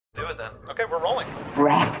it then. Okay, we're rolling.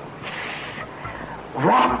 Rats.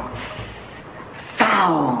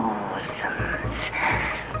 Thousands.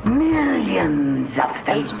 Millions of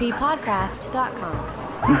them. HPPodcraft.com.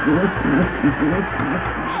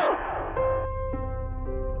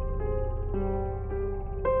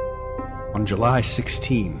 On July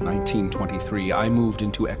 16, 1923, I moved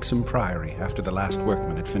into Exham Priory after the last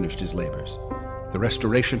workman had finished his labors. The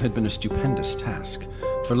restoration had been a stupendous task,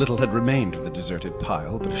 for little had remained of the deserted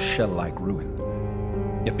pile but a shell-like ruin.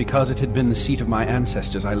 Yet because it had been the seat of my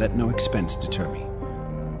ancestors, I let no expense deter me.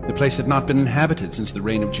 The place had not been inhabited since the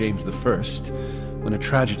reign of James I, when a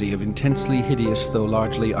tragedy of intensely hideous though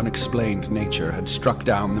largely unexplained nature had struck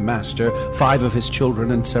down the master, 5 of his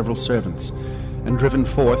children, and several servants, and driven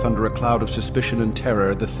forth under a cloud of suspicion and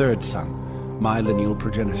terror the 3rd son, my lineal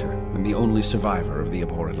progenitor, and the only survivor of the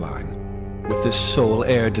abhorred line. With this sole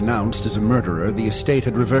heir denounced as a murderer, the estate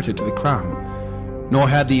had reverted to the crown, nor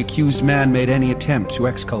had the accused man made any attempt to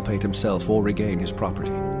exculpate himself or regain his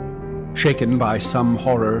property. Shaken by some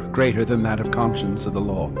horror greater than that of conscience of the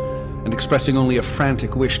law, and expressing only a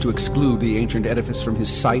frantic wish to exclude the ancient edifice from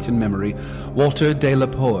his sight and memory, Walter de la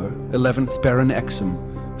Poer, 11th Baron Exham,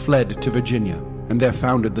 fled to Virginia, and there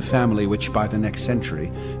founded the family which by the next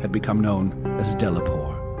century had become known as de la Poer.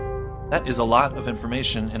 That is a lot of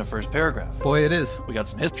information in a first paragraph. Boy, it is. We got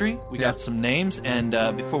some history, we got some names, and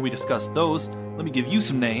before we discuss those, let me give you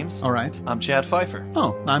some names. All right. I'm Chad Fifer.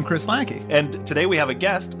 Oh, I'm Chris Lackey. And today we have a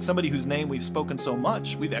guest, somebody whose name we've spoken so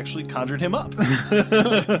much, we've actually conjured him up.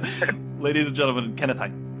 Ladies and gentlemen, Kenneth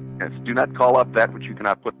Hite. Yes, do not call up that which you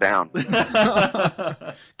cannot put down.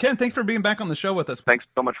 Ken, thanks for being back on the show with us. Thanks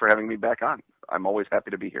so much for having me back on. I'm always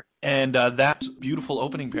happy to be here. And that beautiful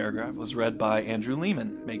opening paragraph was read by Andrew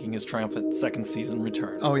Leman, making his triumphant second season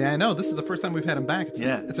return. Oh, yeah, I know. This is the first time we've had him back.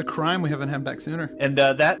 Yeah. It's a crime we haven't had him back sooner. And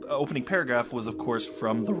that opening paragraph was, of course,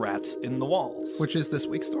 from The Rats in the Walls. Which is this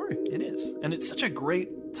week's story. It is. And it's such a great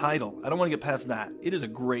title. I don't want to get past that. It is a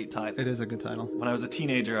great title. It is a good title. When I was a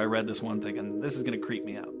teenager, I read this one thinking, this is going to creep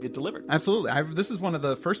me out. It delivered. Absolutely. This is one of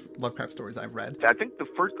the first Lovecraft stories I've read. I think this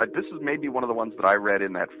is maybe one of the ones that I read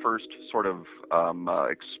in that first sort of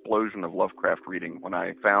explosion of Lovecraft reading when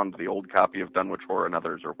I found the old copy of Dunwich Horror and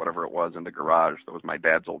Others, or whatever it was, in the garage. That was my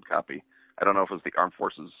dad's old copy. I don't know if it was the Armed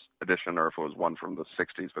Forces edition or if it was one from the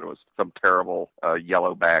 60s, but it was some terrible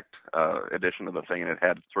yellow-backed edition of the thing, and it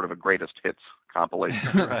had sort of a greatest hits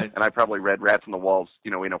compilation. Right. And I probably read Rats in the Walls,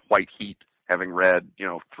 in a white heat, having read,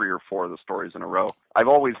 3 or 4 of the stories in a row. I've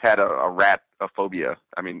always had a rat-phobia.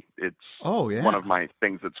 I mean, it's one of my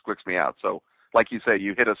things that squicks me out. So, like you say,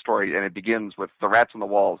 you hit a story and it begins with the Rats in the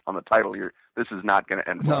Walls on the title. This is not going to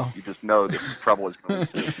end well. You just know that trouble is going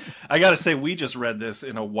to I got to say, we just read this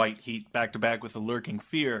in a white heat back-to-back with The Lurking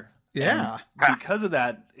Fear. Yeah. And because of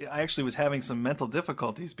that, I actually was having some mental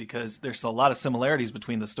difficulties because there's a lot of similarities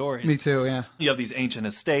between the stories. Me too, yeah. You have these ancient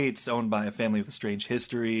estates owned by a family with a strange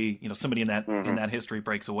history. Somebody in that history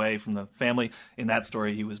breaks away from the family. In that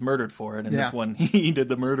story, he was murdered for it. In this one, he did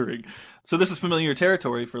the murdering. So this is familiar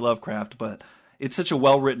territory for Lovecraft, but it's such a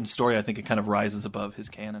well-written story, I think it kind of rises above his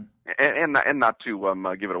canon. And not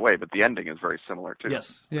to give it away, but the ending is very similar, too.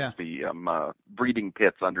 Yes. Yeah. The breeding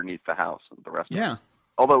pits underneath the house and the rest of it. Yeah.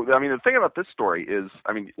 Although, I mean, the thing about this story is,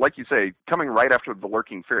 I mean, like you say, coming right after The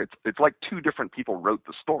Lurking Fear, it's like 2 different people wrote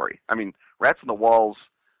the story. I mean, Rats in the Walls,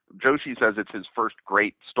 Joshi says it's his first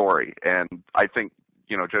great story, and I think,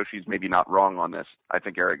 Joshi's maybe not wrong on this. I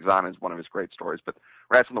think Eric Zahn is one of his great stories, but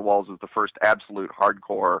Rats in the Walls is the first absolute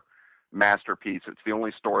hardcore masterpiece. It's the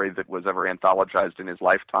only story that was ever anthologized in his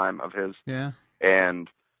lifetime of his. Yeah. And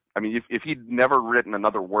I mean, if he'd never written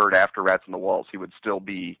another word after Rats in the Walls, he would still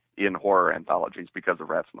be in horror anthologies because of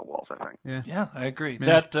Rats in the Walls, I think. Yeah, I agree.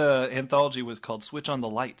 Yeah. That anthology was called Switch on the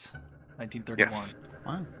Light, 1931. Yeah.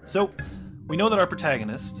 Wow. So we know that our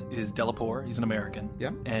protagonist is Delapour. He's an American.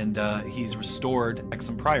 Yeah. And he's restored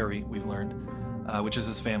Exham Priory, we've learned, which is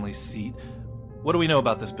his family's seat. What do we know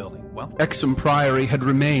about this building? Well, Exham Priory had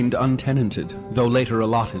remained untenanted, though later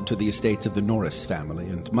allotted to the estates of the Norris family,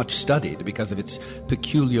 and much studied because of its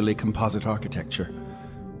peculiarly composite architecture.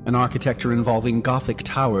 An architecture involving Gothic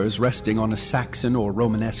towers resting on a Saxon or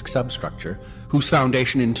Romanesque substructure, whose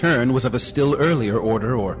foundation in turn was of a still earlier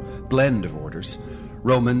order or blend of orders,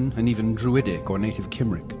 Roman and even Druidic or native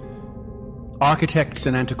Cymric. Architects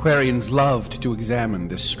and antiquarians loved to examine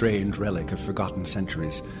this strange relic of forgotten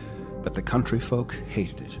centuries, but the country folk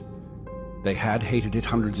hated it. They had hated it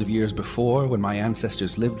hundreds of years before when my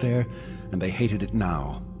ancestors lived there, and they hated it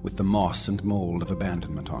now with the moss and mold of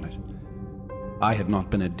abandonment on it. I had not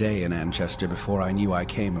been a day in Anchester before I knew I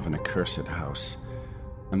came of an accursed house.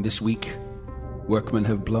 And this week, workmen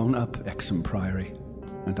have blown up Exham Priory.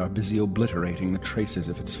 and are busy obliterating the traces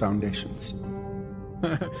of its foundations.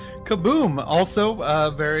 Kaboom!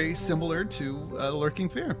 Also very similar to The Lurking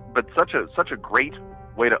Fear. But such a great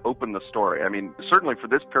way to open the story. I mean, certainly for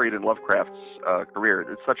this period in Lovecraft's career,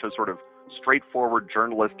 it's such a sort of straightforward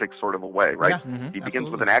journalistic sort of a way, right? Yeah, He begins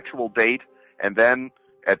with an actual date, and then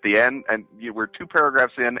at the end, and we're 2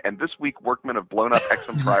 paragraphs in, and this week workmen have blown up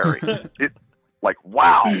Exham Priory.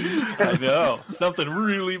 Wow. I know. Something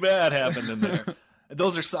really bad happened in there.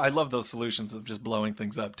 I love those solutions of just blowing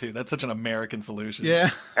things up too. That's such an American solution.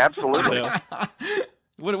 Yeah. Absolutely.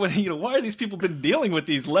 Why are these people been dealing with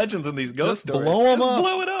these legends and these ghost stories? Blow them up.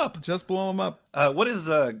 Blow it up. Just blow them up. What is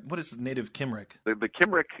native Kimric? The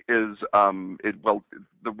Kimric is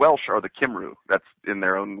the Welsh are the Kimru. That's in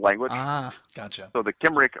their own language. Ah, gotcha. So the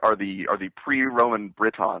Kimric are the pre-Roman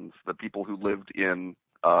Britons, the people who lived in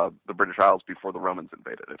the British Isles before the Romans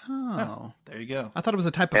invaded it. Oh, there you go. I thought it was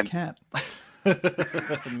a type of cat.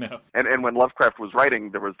 No. And when Lovecraft was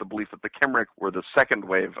writing, there was the belief that the Kimric were the second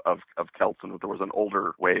wave of Celts, and that there was an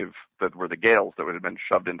older wave that were the Gaels that would have been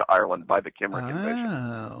shoved into Ireland by the Kimric invasion.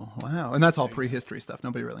 Oh, wow. And that's all prehistory stuff.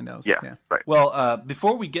 Nobody really knows. Yeah, right. Well,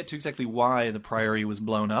 before we get to exactly why the priory was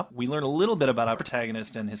blown up, we learn a little bit about our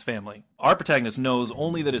protagonist and his family. Our protagonist knows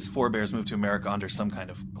only that his forebears moved to America under some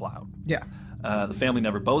kind of cloud. Yeah. The family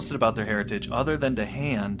never boasted about their heritage other than to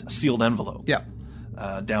hand a sealed envelope. Yeah.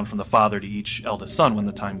 Down from the father to each eldest son when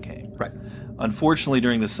the time came. Right. Unfortunately,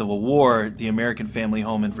 during the Civil War, the American family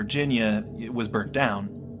home in Virginia was burnt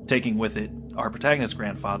down, taking with it our protagonist's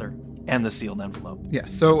grandfather and the sealed envelope. Yeah,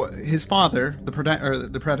 so his father, the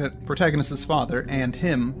protagonist's father, and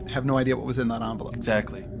him have no idea what was in that envelope.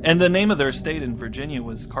 Exactly. And the name of their estate in Virginia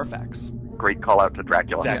was Carfax. Great call out to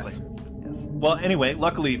Dracula. Exactly. Yes. Well, anyway,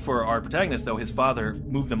 luckily for our protagonist, though, his father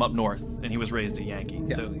moved them up north, and he was raised a Yankee.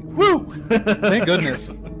 Yeah. So, woo! Thank goodness.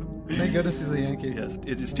 Thank goodness he's a Yankee. Yes.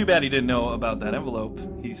 It's too bad he didn't know about that envelope.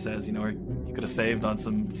 He says, he could have saved on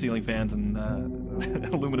some ceiling fans and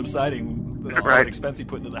aluminum siding with all that expense he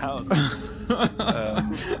put into the house.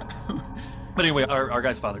 But anyway, our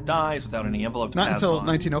guy's father dies without any envelope to Not pass until on.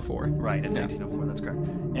 1904. Right, in 1904, that's correct.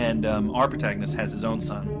 And our protagonist has his own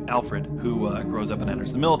son, Alfred, who grows up and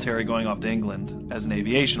enters the military, going off to England as an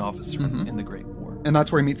aviation officer in the Great War. And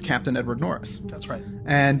that's where he meets Captain Edward Norris. That's right.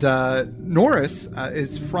 And Norris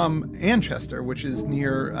is from Anchester, which is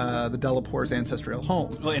near the Delapore's ancestral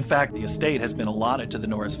home. Well, in fact, the estate has been allotted to the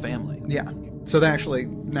Norris family. Yeah. So they actually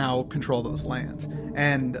now control those lands.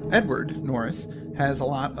 And Edward Norris has a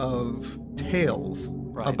lot of tales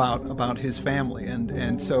about his family.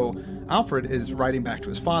 And so Alfred is writing back to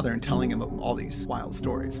his father and telling him all these wild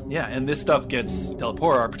stories. Yeah, and this stuff gets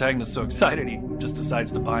Delapore, our protagonist, so excited he just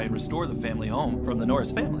decides to buy and restore the family home from the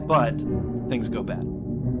Norris family. But things go bad.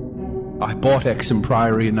 I bought Exham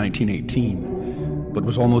Priory in 1918, but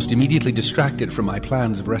was almost immediately distracted from my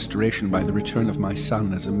plans of restoration by the return of my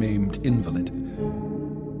son as a maimed invalid.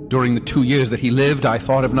 During the 2 years that he lived, I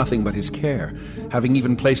thought of nothing but his care, having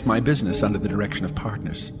even placed my business under the direction of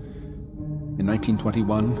partners. In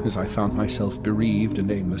 1921, as I found myself bereaved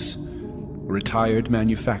and aimless, a retired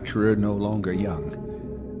manufacturer no longer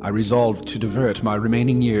young, I resolved to divert my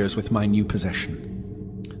remaining years with my new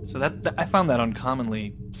possession. So that I found that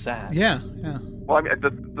uncommonly sad. Yeah. Well, I mean,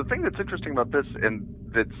 the thing that's interesting about this, and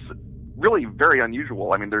that's really very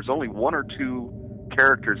unusual, I mean, there's only 1 or 2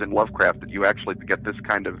 characters in Lovecraft that you actually get this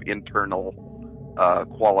kind of internal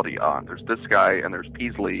quality on. There's this guy, and there's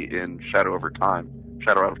Peasley in Shadow Out of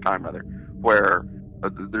Time, where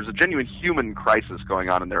there's a genuine human crisis going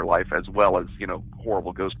on in their life, as well as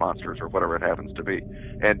horrible ghost monsters or whatever it happens to be.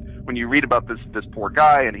 And when you read about this poor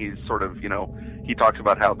guy, and he's sort of he talks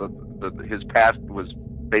about how his past was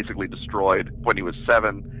basically destroyed when he was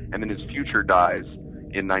 7, and then his future dies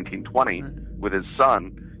in 1920 with his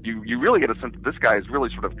son. You really get a sense that this guy is really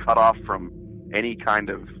sort of cut off from any kind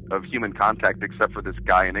of human contact, except for this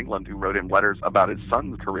guy in England who wrote him letters about his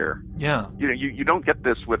son's career. Yeah. You don't get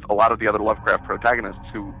this with a lot of the other Lovecraft protagonists,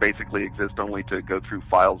 who basically exist only to go through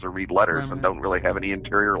files or read letters and don't really have any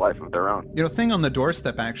interior life of their own. Thing on the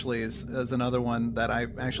Doorstep actually is another one that I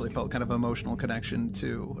actually felt kind of emotional connection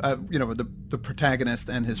to. The protagonist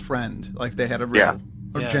and his friend, like they had a real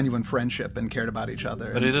genuine friendship and cared about each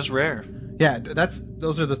other. But it is rare. Yeah,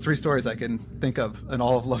 those are the 3 stories I can think of in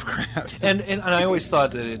all of Lovecraft. And I always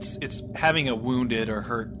thought that it's having a wounded or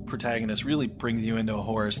hurt protagonist really brings you into a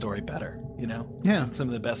horror story better, Yeah. Some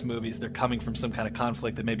of the best movies, they're coming from some kind of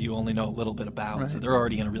conflict that maybe you only know a little bit about, so they're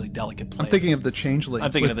already in a really delicate place. I'm thinking of The Changeling.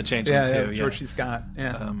 I'm thinking of The Changeling too, George C. Scott,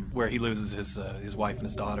 where he loses his wife and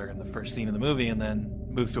his daughter in the first scene of the movie, and then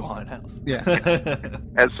moves to a haunted house. Yeah.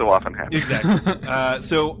 As so often happens. Exactly.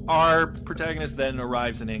 So our protagonist then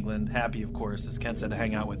arrives in England, happy, of course, as Ken said, to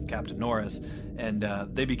hang out with Captain Norris, and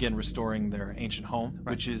they begin restoring their ancient home,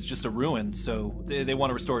 which is just a ruin. So they want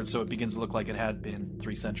to restore it so it begins to look like it had been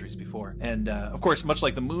 3 centuries before. And of course, much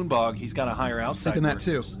like the Moonbog, he's got to hire outside I workers.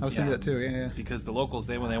 was thinking that too. Yeah. Because the locals,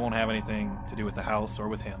 they won't have anything to do with the house or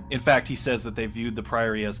with him. In fact, he says that they viewed the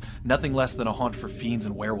priory as nothing less than a haunt for fiends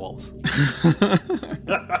and werewolves.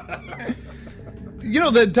 You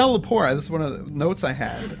know, the Delapore, this is one of the notes I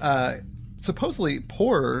had. Supposedly,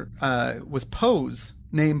 Poor was Poe's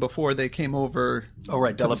name before they came over. Oh,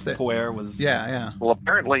 right. Delapore was... Yeah. Well,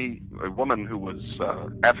 apparently, a woman who was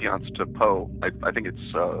affianced to Poe, I think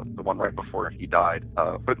it's the one right before he died,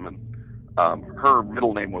 Whitman, her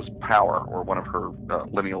middle name was Power, or one of her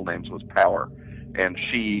lineal names was Power, and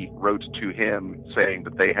she wrote to him saying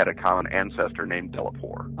that they had a common ancestor named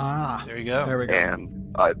Delapore. Ah, there you go. There we go.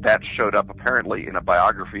 And that showed up apparently in a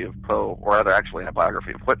biography of Poe, or rather actually in a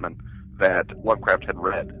biography of Whitman, that Lovecraft had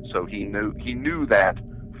read. So he knew that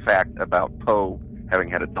fact about Poe having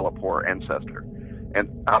had a Delapore ancestor. And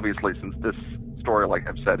obviously, since this story, like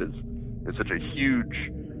I've said, is such a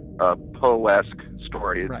huge Poe-esque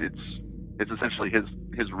story, right. it's essentially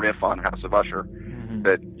his riff on House of Usher.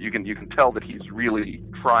 That you can tell that he's really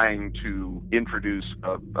trying to introduce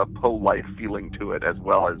a Poe-like feeling to it, as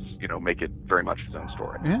well as make it very much his own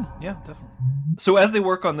story. Yeah, definitely. So as they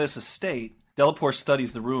work on this estate, Delapore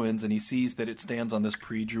studies the ruins and he sees that it stands on this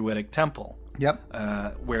pre-Druidic temple. Yep.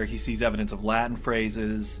 Where he sees evidence of Latin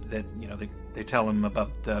phrases that they tell him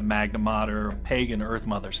about the Magna Mater, pagan Earth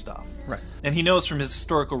Mother stuff. Right. And he knows from his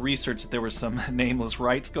historical research that there were some nameless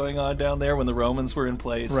rites going on down there when the Romans were in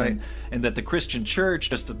place, right. and that the Christian church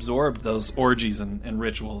just absorbed those orgies and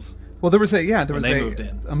rituals. Well, there was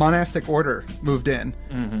a monastic order moved in,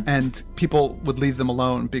 and people would leave them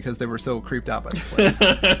alone because they were so creeped out by the place.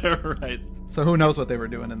 Right. So who knows what they were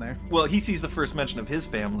doing in there? Well, he sees the first mention of his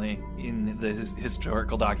family in his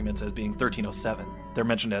historical documents as being 1307. They're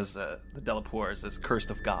mentioned as the Delapores as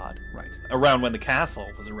cursed of God. Right. Around when the castle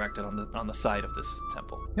was erected on the site of this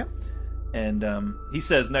temple. Yep. And he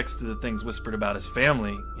says next to the things whispered about his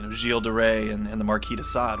family, Gilles de Rais and the Marquis de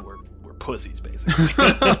Sade were pussies, basically.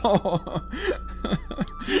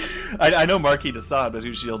 I know Marquis de Sade, but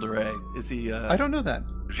who's Gilles de Rais? Is he... I don't know that.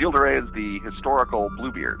 Gilles de Rais is the historical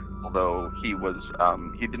Bluebeard, although he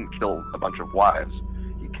didn't kill a bunch of wives.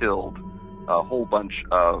 He killed a whole bunch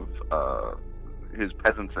of his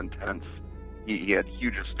peasants and tenants. He had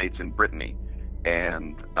huge estates in Brittany,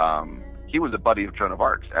 and he was a buddy of Joan of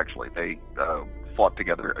Arc's, actually. They fought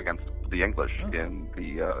together against the English in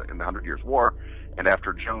the 100 Years' War, and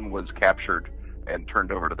after Joan was captured and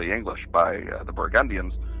turned over to the English by the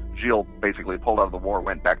Burgundians, Gilles basically pulled out of the war,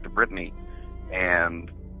 went back to Brittany, and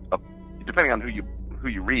depending on who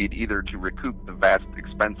you read, either to recoup the vast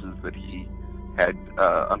expenses that he had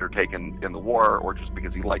undertaken in the war, or just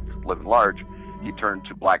because he liked living large, he turned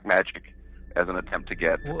to black magic as an attempt to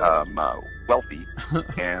get wealthy,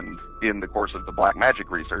 and in the course of the black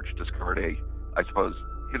magic research, discovered a, I suppose,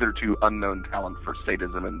 hitherto unknown talent for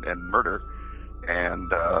sadism and murder,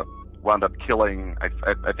 and wound up killing,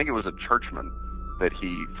 I think it was a churchman that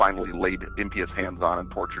he finally laid impious hands on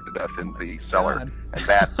and tortured to death in the cellar.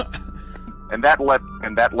 God. And that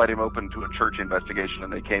led him open to a church investigation,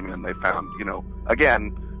 and they came in and they found,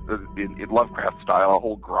 again, in Lovecraft style, a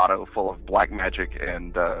whole grotto full of black magic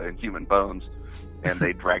and human bones, and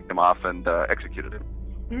they dragged him off and executed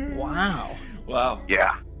him. Wow.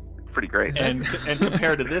 Yeah, pretty great. And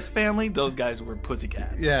compared to this family, those guys were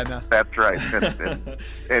pussycats. Yeah, no. That's right.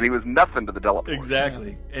 And he was nothing to the Delapores.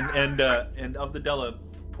 Exactly. And of the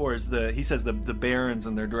Delapores, he says the barons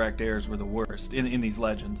and their direct heirs were the worst in these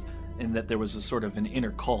legends, in that there was a sort of an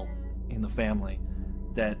inner cult in the family.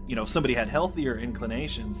 That, if somebody had healthier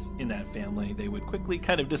inclinations in that family, they would quickly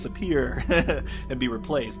kind of disappear and be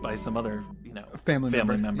replaced by some other, family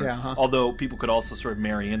member. Yeah, huh. Although people could also sort of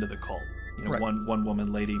marry into the cult. Right. One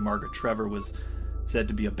woman, Lady Margaret Trevor, was said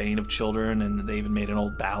to be a bane of children, and they even made an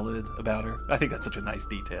old ballad about her. I think that's such a nice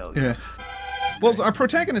detail. Yeah. Well, our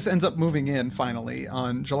protagonist ends up moving in, finally,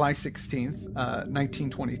 on July 16th,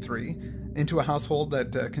 1923, into a household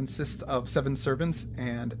that consists of 7 servants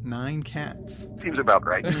and 9 cats. Seems about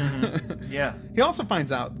right. Yeah. He also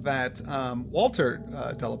finds out that Walter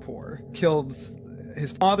Delapore killed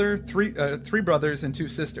his father, 3 brothers, and 2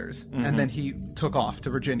 sisters, and then he took off to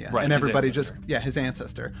Virginia. Right, and everybody his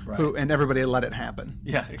ancestor, right. and everybody let it happen.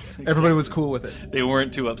 Yeah, exactly. Everybody was cool with it. They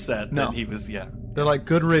weren't too upset No. that he was, They're like,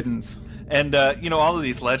 good riddance. And, all of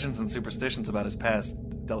these legends and superstitions about his past,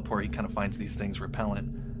 Delapore, he kind of finds these things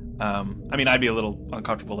repellent. I mean, I'd be a little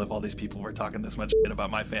uncomfortable if all these people were talking this much shit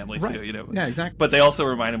about my family, Right. too, you know. Yeah, exactly. But they also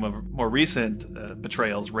remind him of more recent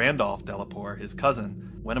betrayals. Randolph Delapour, his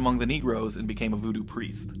cousin, went among the Negroes and became a voodoo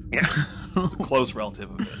priest. Yeah. He's a close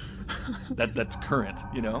relative of his. That's current,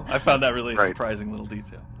 you know. I found that really a surprising little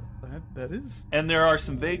detail. That is. And there are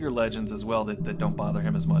some vaguer legends as well that don't bother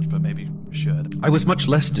him as much, but maybe should. I was much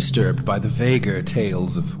less disturbed by the vaguer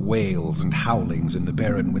tales of wails and howlings in the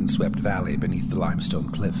barren, windswept valley beneath the limestone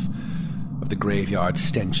cliff, of the graveyard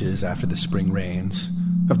stenches after the spring rains,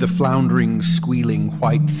 of the floundering, squealing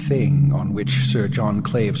white thing on which Sir John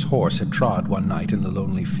Clave's horse had trod one night in the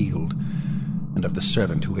lonely field, and of the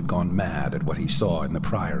servant who had gone mad at what he saw in the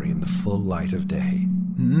priory in the full light of day.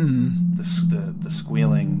 The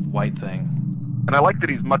squealing white thing. And I like that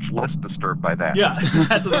he's much less disturbed by that. Yeah,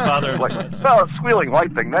 that doesn't bother him so much. Well, a squealing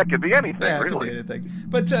white thing, that could be anything, Yeah, it really. could be anything.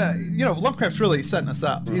 But, Lovecraft's really setting us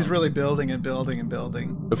up. He's really building and building and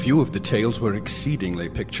building. A few of the tales were exceedingly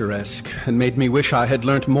picturesque, and made me wish I had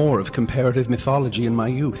learnt more of comparative mythology in my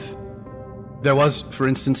youth. There was, for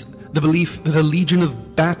instance, the belief that a legion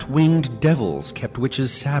of bat-winged devils kept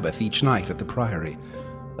witches' Sabbath each night at the priory.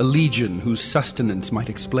 A legion whose sustenance might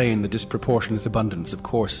explain the disproportionate abundance of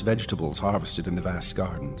coarse vegetables harvested in the vast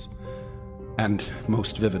gardens. And,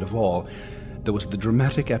 most vivid of all, there was the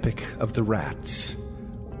dramatic epic of the rats,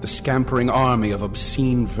 the scampering army of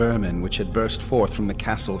obscene vermin which had burst forth from the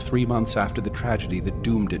castle 3 months after the tragedy that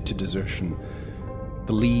doomed it to desertion.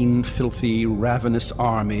 The lean, filthy, ravenous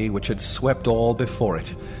army which had swept all before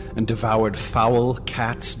it, and devoured fowl,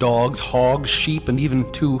 cats, dogs, hogs, sheep, and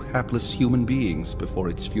even 2 hapless human beings before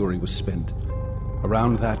its fury was spent.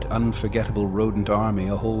 Around that unforgettable rodent army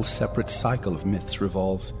a whole separate cycle of myths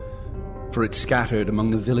revolves, for it scattered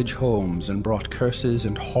among the village homes and brought curses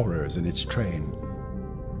and horrors in its train.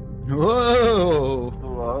 Whoa!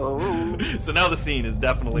 Whoa. So now the scene is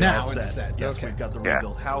definitely Now all it's set. set, Yes, okay. we've got the Yeah.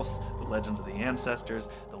 rebuilt house, the legends of the ancestors,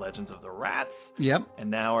 the legends of the rats. Yep.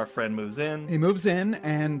 And now our friend moves in. He moves in,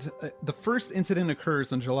 and the first incident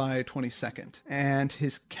occurs on July 22nd, and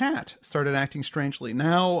his cat started acting strangely.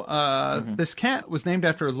 Now, this cat was named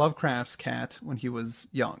after Lovecraft's cat when he was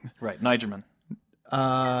young. Right, Nigerman.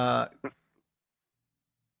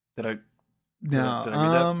 Did I No, did I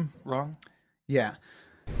read that wrong? yeah,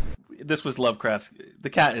 This was Lovecraft's. The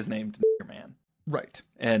cat is named Man, right.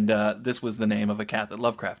 and this was the name of a cat that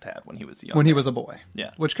Lovecraft had when he was young. When he was a boy.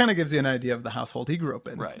 Yeah. Which kind of gives you an idea of the household he grew up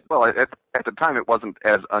in. Right. Well, at the time, it wasn't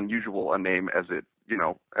as unusual a name as it,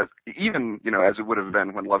 as it would have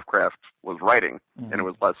been when Lovecraft was writing, and it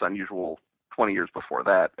was less unusual 20 years before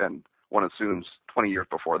that, and one assumes 20 years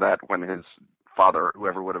before that when his father,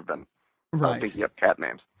 whoever would have been, thinking up cat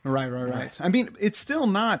names. Right. I mean, it's still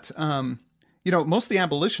not, most of the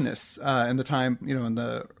abolitionists in the time, in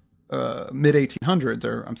the mid 1800s,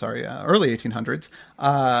 or I'm sorry, early 1800s,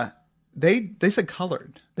 they said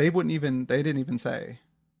colored. They didn't even say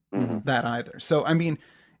that either. So, I mean,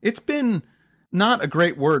 it's been not a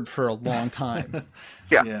great word for a long time.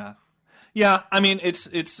 Yeah. I mean,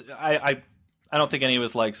 I don't think any of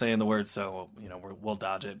us like saying the word, so we'll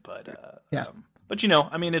dodge it. But but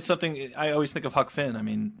I mean, it's something. I always think of Huck Finn. I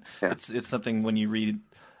mean, it's something when you read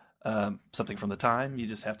something from the time, you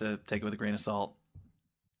just have to take it with a grain of salt,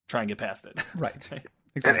 try and get past it. Right.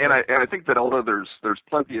 Exactly. And I think that although there's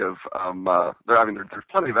plenty of there's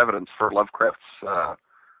plenty of evidence for Lovecraft's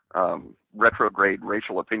retrograde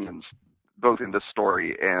racial opinions, both in this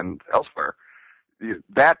story and elsewhere.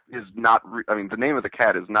 That is not. The name of the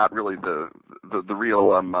cat is not really the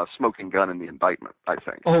real smoking gun in the indictment, I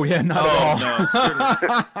think. Oh yeah, not at all. No, certainly.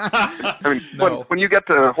 I mean, when you get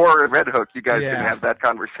to Horrid Red Hook, you guys can have that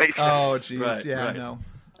conversation. Oh geez, Right. No.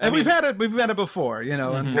 And we've had it before,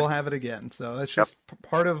 and we'll have it again. So that's just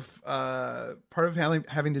part of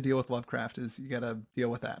having to deal with Lovecraft is you got to deal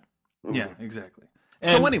with that. Yeah, exactly.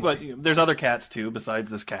 So anyway, but there's other cats too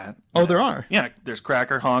besides this cat. Oh, there are. Yeah, there's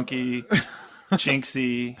Cracker, Honky,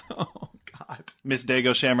 Chinksy, Oh God, Miss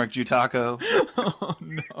Dago Shamrock Jutako. oh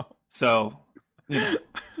no. So,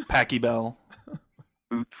 Packy Bell.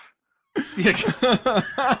 Oops.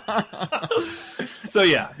 So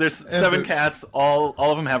yeah, there's 7 cats. All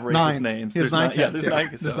of them have racist 9 names. There's 9 cats. Yeah, there's 9.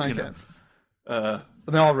 There's So, 9 cats. They're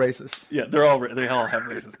They're all racist. Yeah, they all have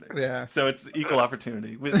racist names. Yeah. So it's equal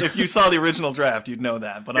opportunity. If you saw the original draft, you'd know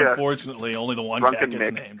that. But unfortunately, only the one Drunken cat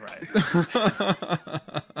gets Nick. named right.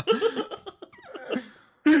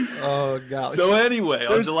 Oh god. So anyway,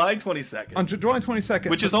 on July 22nd, On July 22nd,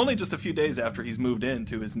 which is only just a few days after he's moved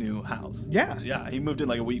into his new house. Yeah. He moved in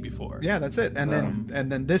like a week before. yeah, that's it. And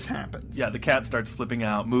then this happens. Yeah, the cat starts flipping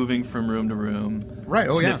out, moving from room to room, Right,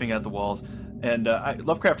 oh, yeah. sniffing at the walls. And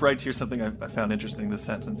Lovecraft writes here something I found interesting, this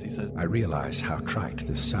sentence. He says, I realize how trite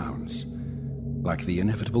this sounds. Like the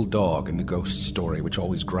inevitable dog in the ghost story which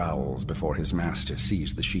always growls before his master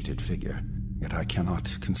sees the sheeted figure. Yet I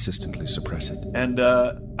cannot consistently suppress it. And,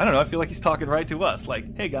 I don't know, I feel like he's talking right to us.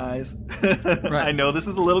 Like, hey guys, right. I know this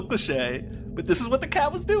is a little cliche, but this is what the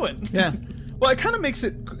cat was doing. Yeah. Well, it kind of makes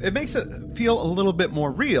it feel a little bit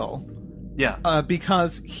more real. Yeah.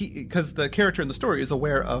 Because the character in the story is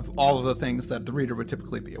aware of all of the things that the reader would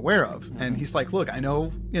typically be aware of. Mm-hmm. And he's like, look, I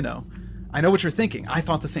know what you're thinking. I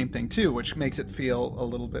thought the same thing too, which makes it feel a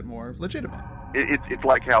little bit more legitimate. It's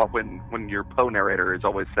like how when your Poe narrator is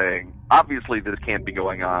always saying, obviously this can't be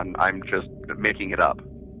going on, I'm just making it up.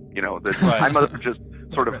 I must have just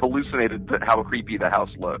sort of hallucinated how creepy the house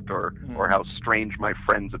looked or how strange my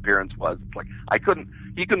friend's appearance was. It's like,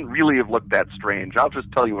 he couldn't really have looked that strange. I'll just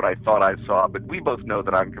tell you what I thought I saw, but we both know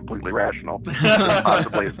that I'm completely rational. Couldn't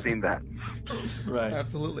possibly have seen that. Right.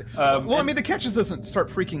 Absolutely. The cat just doesn't start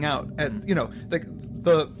freaking out at,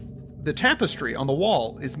 the tapestry on the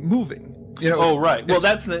wall is moving. Right.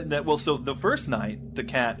 Well, so the first night, the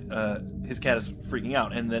cat, his cat is freaking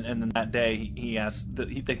out, and then that day he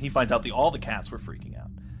finds out all the cats were freaking out,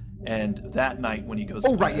 and that night when he goes,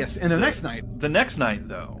 yes, and the next night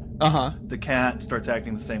though, the cat starts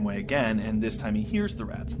acting the same way again, and this time he hears the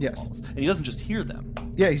rats in the walls, and he doesn't just hear them.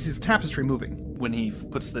 Yeah, he sees tapestry moving. When he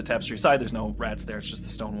puts the tapestry aside, there's no rats there; it's just the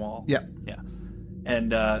stone wall. Yeah, and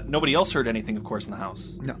nobody else heard anything, of course, in the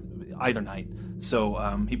house. No, either night.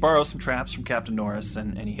 So he borrows some traps from Captain Norris,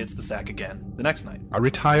 and he hits the sack again the next night. I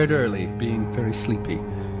retired early, being very sleepy,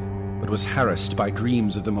 but was harassed by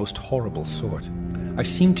dreams of the most horrible sort. I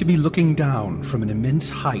seemed to be looking down from an immense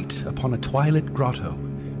height upon a twilit grotto,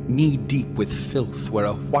 knee-deep with filth, where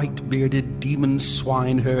a white-bearded demon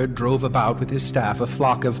swineherd drove about with his staff a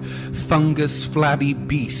flock of fungus, flabby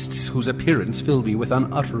beasts whose appearance filled me with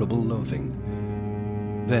unutterable loathing.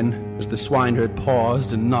 Then, as the swineherd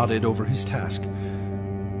paused and nodded over his task,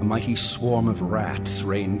 a mighty swarm of rats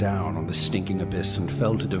rained down on the stinking abyss and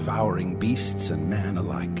fell to devouring beasts and man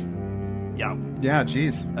alike. Yeah,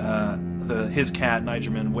 geez. His cat,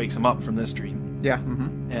 Nigerman, wakes him up from this dream. Yeah,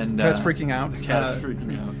 mm-hmm. And cat's freaking out. The cat's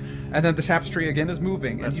freaking out. And then the tapestry again is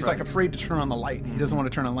moving, and he's right. like afraid to turn on the light. He doesn't want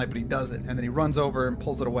to turn on the light, but he does it. And then he runs over and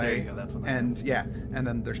pulls it away. There you go, that's what and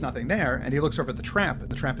then there's nothing there, and he looks over at the trap.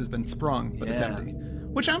 The trap has been sprung, but it's empty.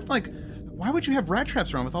 Which I'm like, why would you have rat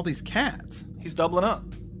traps around with all these cats? He's doubling up.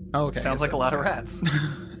 Oh, okay. Sounds like a lot of rats.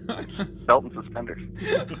 Belt and suspenders.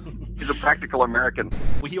 He's a practical American.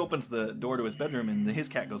 Well, he opens the door to his bedroom, and his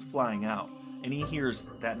cat goes flying out. And he hears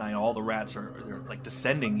that night all the rats they're like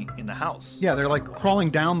descending in the house. Yeah, they're like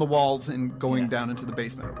crawling down the walls and going down into the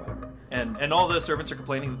basement or whatever. And all the servants are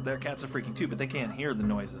complaining that their cats are freaking too, but they can't hear the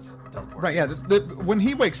noises teleporting. Right, yeah. When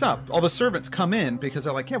he wakes up, all the servants come in because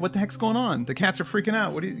they're like, yeah, what the heck's going on? The cats are freaking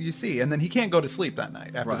out. What do you see? And then he can't go to sleep that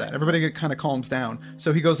night after that. Everybody kind of calms down.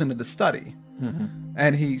 So he goes into the study. Mm-hmm.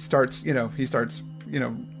 And he starts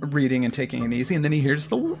reading and taking it easy, and then he hears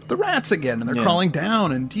the rats again, and they're crawling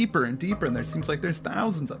down and deeper, and there seems like there's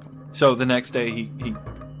thousands of them. So the next day he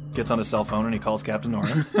gets on his cell phone and he calls Captain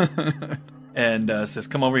Norris and says,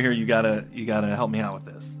 "Come over here, you gotta help me out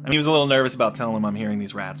with this." I mean, he was a little nervous about telling him I'm hearing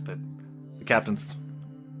these rats, but the captain's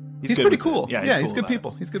he's pretty cool. Yeah, he's good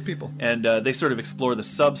people. He's good people. And they sort of explore the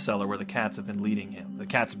sub-cellar where the cats have been leading him. The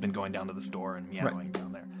cats have been going down to the store and meowing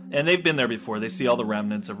down there. And they've been there before. They see all the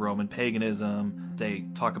remnants of Roman paganism. They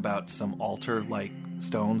talk about some altar-like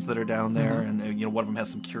stones that are down there, and one of them has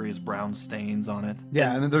some curious brown stains on it.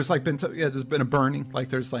 Yeah, and then there's been a burning, like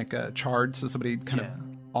there's like a charred, so somebody kind of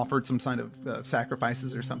offered some kind of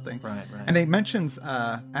sacrifices or something. Right. And they mentions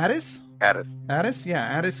Addis.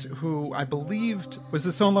 Addis, who I believed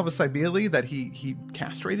was so in love with Cybele that he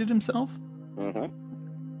castrated himself. Mm-hmm.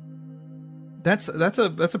 That's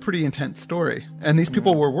a pretty intense story, and these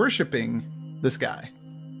people were worshiping this guy.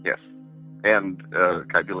 Yes, and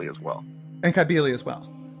Cybele as well.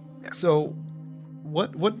 Yeah. So,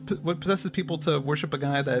 what possesses people to worship a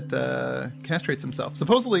guy that castrates himself?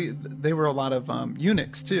 Supposedly, they were a lot of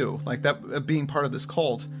eunuchs too. Like that being part of this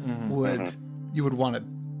cult you would want to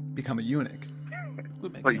become a eunuch.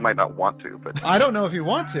 Well, you might not want to, but I don't know if you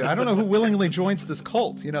want to. I don't know who willingly joins this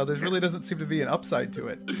cult. There really doesn't seem to be an upside to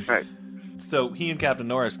it. Right. So he and Captain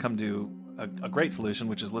Norris come to a great solution,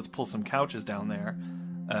 which is let's pull some couches down there.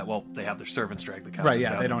 They have their servants drag the couches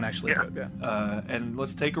down. They don't actually do it, and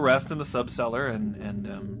let's take a rest in the sub-cellar,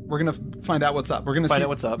 and we're going to find out what's up. We're going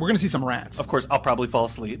to see some rats. Of course, I'll probably fall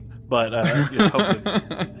asleep, but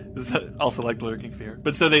hopefully. This is also like lurking fear.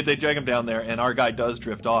 But so they drag him down there, and our guy does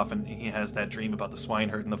drift off, and he has that dream about the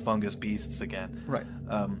swineherd and the fungus beasts again. Right.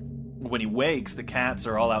 when he wakes, the cats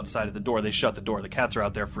are all outside of the door. They shut the door. The cats are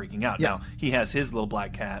out there freaking out. Yeah. Now, he has his little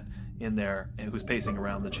black cat in there who's pacing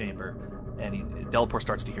around the chamber, and Delport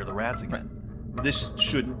starts to hear the rats again. Right. This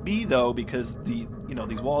shouldn't be, though, because these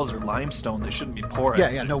walls are limestone. They shouldn't be porous.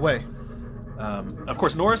 Yeah, no way. Of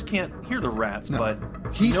course, Norris can't hear the rats, but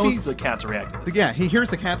he knows the cats are reacting. Yeah, he hears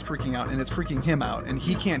the cats freaking out, and it's freaking him out, and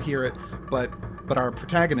he can't hear it, but our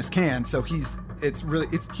protagonist can, so he's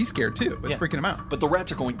scared too. It's freaking him out. But the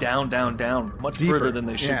rats are going down, much Deeper. further than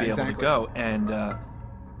they should be exactly. able to go, and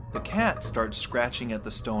the cat starts scratching at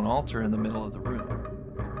the stone altar in the middle of the room.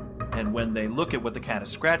 And when they look at what the cat is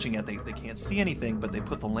scratching at, they can't see anything, but they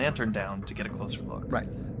put the lantern down to get a closer look. Right.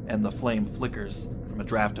 And the flame flickers from a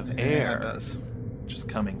draft of air. It does. Just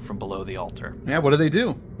coming from below the altar. Yeah, what do they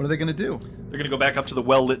do? What are they going to do? They're going to go back up to the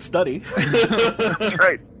well-lit study. That's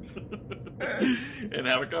right. And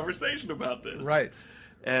have a conversation about this. Right.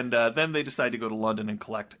 And then they decide to go to London and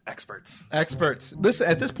collect experts. At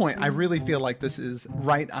this point, I really feel like this is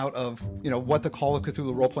right out of what the Call of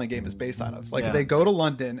Cthulhu role-playing game is based out of. Like they go to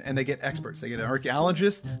London and they get experts. They get an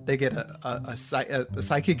archaeologist. They get a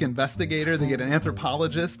psychic investigator. They get an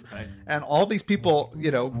anthropologist. Right. And all these people,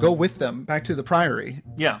 go with them back to the Priory.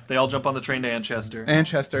 Yeah, they all jump on the train to Anchester.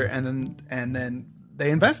 And then they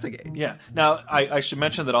investigate. Yeah. Now, I should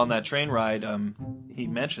mention that on that train ride, he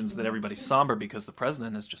mentions that everybody's somber because the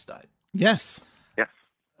president has just died. Yes. Yes.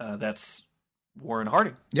 That's Warren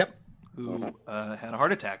Harding. Yep. Who had a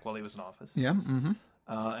heart attack while he was in office. Yeah. Mm-hmm.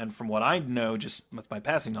 And from what I know, just with my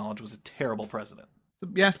passing knowledge, was a terrible president.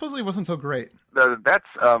 Yeah, supposedly it wasn't so great. That's,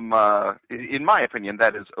 in my opinion,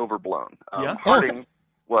 that is overblown. Harding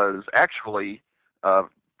was actually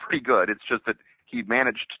pretty good. It's just that he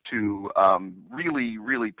managed to really,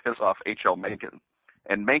 really piss off H.L. Mencken.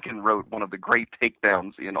 And Mencken wrote one of the great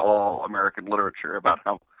takedowns in all American literature about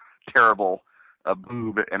how terrible a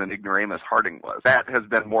boob and an ignoramus Harding was. That has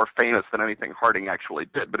been more famous than anything Harding actually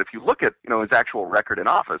did. But if you look at his actual record in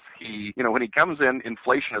office, he when he comes in,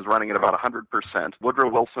 inflation is running at about 100%. Woodrow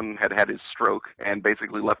Wilson had his stroke and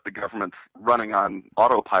basically left the government running on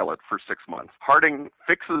autopilot for 6 months. Harding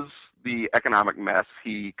fixes the economic mess.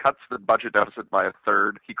 He cuts the budget deficit by a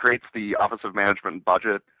third. He creates the Office of Management and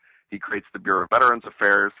Budget. He creates the Bureau of Veterans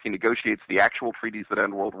Affairs. He negotiates the actual treaties that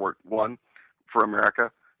end World War I for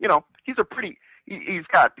America. He's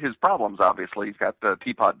got his problems, obviously. He's got the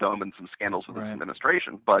Teapot Dome and some scandals with his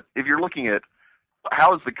administration. But if you're looking at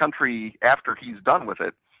how is the country after he's done with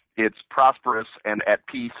it, it's prosperous and at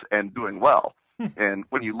peace and doing well. And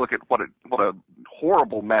when you look at what a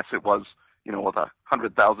horrible mess it was, with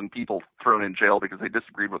 100,000 people thrown in jail because they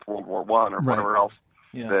disagreed with World War I or whatever else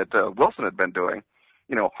that Wilson had been doing,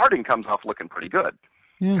 Harding comes off looking pretty good.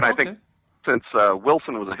 Yeah. And I think since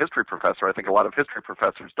Wilson was a history professor, I think a lot of history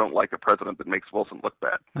professors don't like a president that makes Wilson look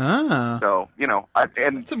bad. Ah. So,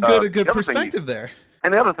 that's some good perspective there.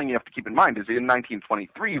 And the other thing you have to keep in mind is in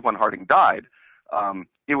 1923, when Harding died,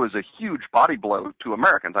 it was a huge body blow to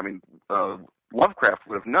Americans. I mean, Lovecraft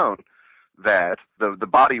would have known that the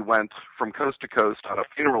body went from coast to coast on a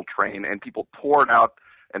funeral train, and people poured out,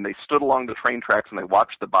 and they stood along the train tracks, and they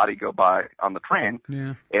watched the body go by on the train.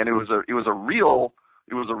 Yeah. And it was a real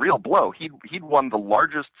blow. He'd won the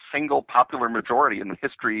largest single popular majority in the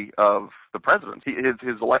history of the president.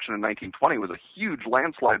 His election in 1920 was a huge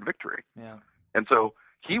landslide victory. Yeah. And so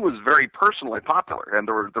he was very personally popular, and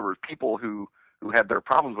there were people who had their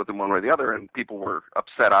problems with him one way or the other, and people were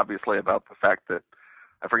upset, obviously, about the fact that,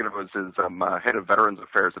 I forget if it was his head of Veterans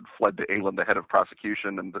Affairs had fled to England, the head of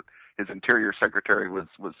prosecution, and his interior secretary was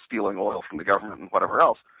stealing oil from the government and whatever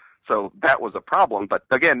else. So that was a problem. But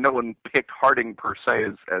again, no one picked Harding per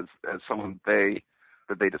se as someone that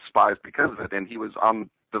they despised because of it. And he was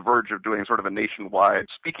on the verge of doing sort of a nationwide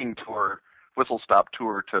speaking tour, whistle-stop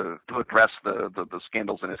tour to address the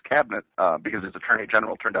scandals in his cabinet because his attorney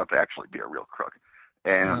general turned out to actually be a real crook.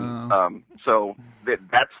 And so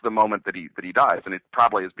that's the moment that he dies, and it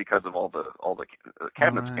probably is because of all the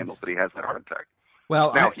cabinet scandals that he has that heart attack.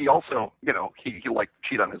 Well, now he also, he liked to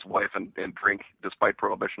cheat on his wife and drink despite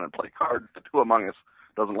prohibition and play cards. But who among us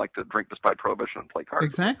doesn't like to drink despite prohibition and play cards?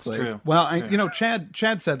 Exactly. It's true. Well,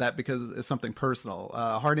 Chad said that because it's something personal.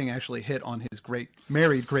 Harding actually hit on his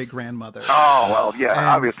married great grandmother. Oh well, yeah, and,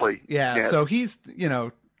 obviously. Yeah, so he's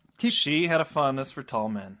she had a fondness for tall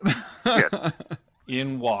men. Yes.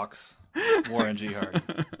 In walks Warren G. Harding.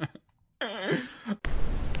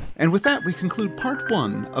 And with that, we conclude part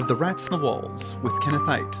 1 of The Rats in the Walls with Kenneth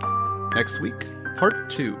Hite. Next week, part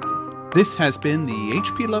 2. This has been the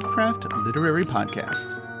HP Lovecraft Literary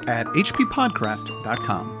Podcast at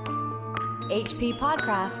HPPodcraft.com.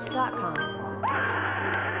 HPPodcraft.com.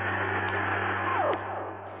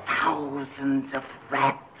 thousands of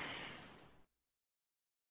rats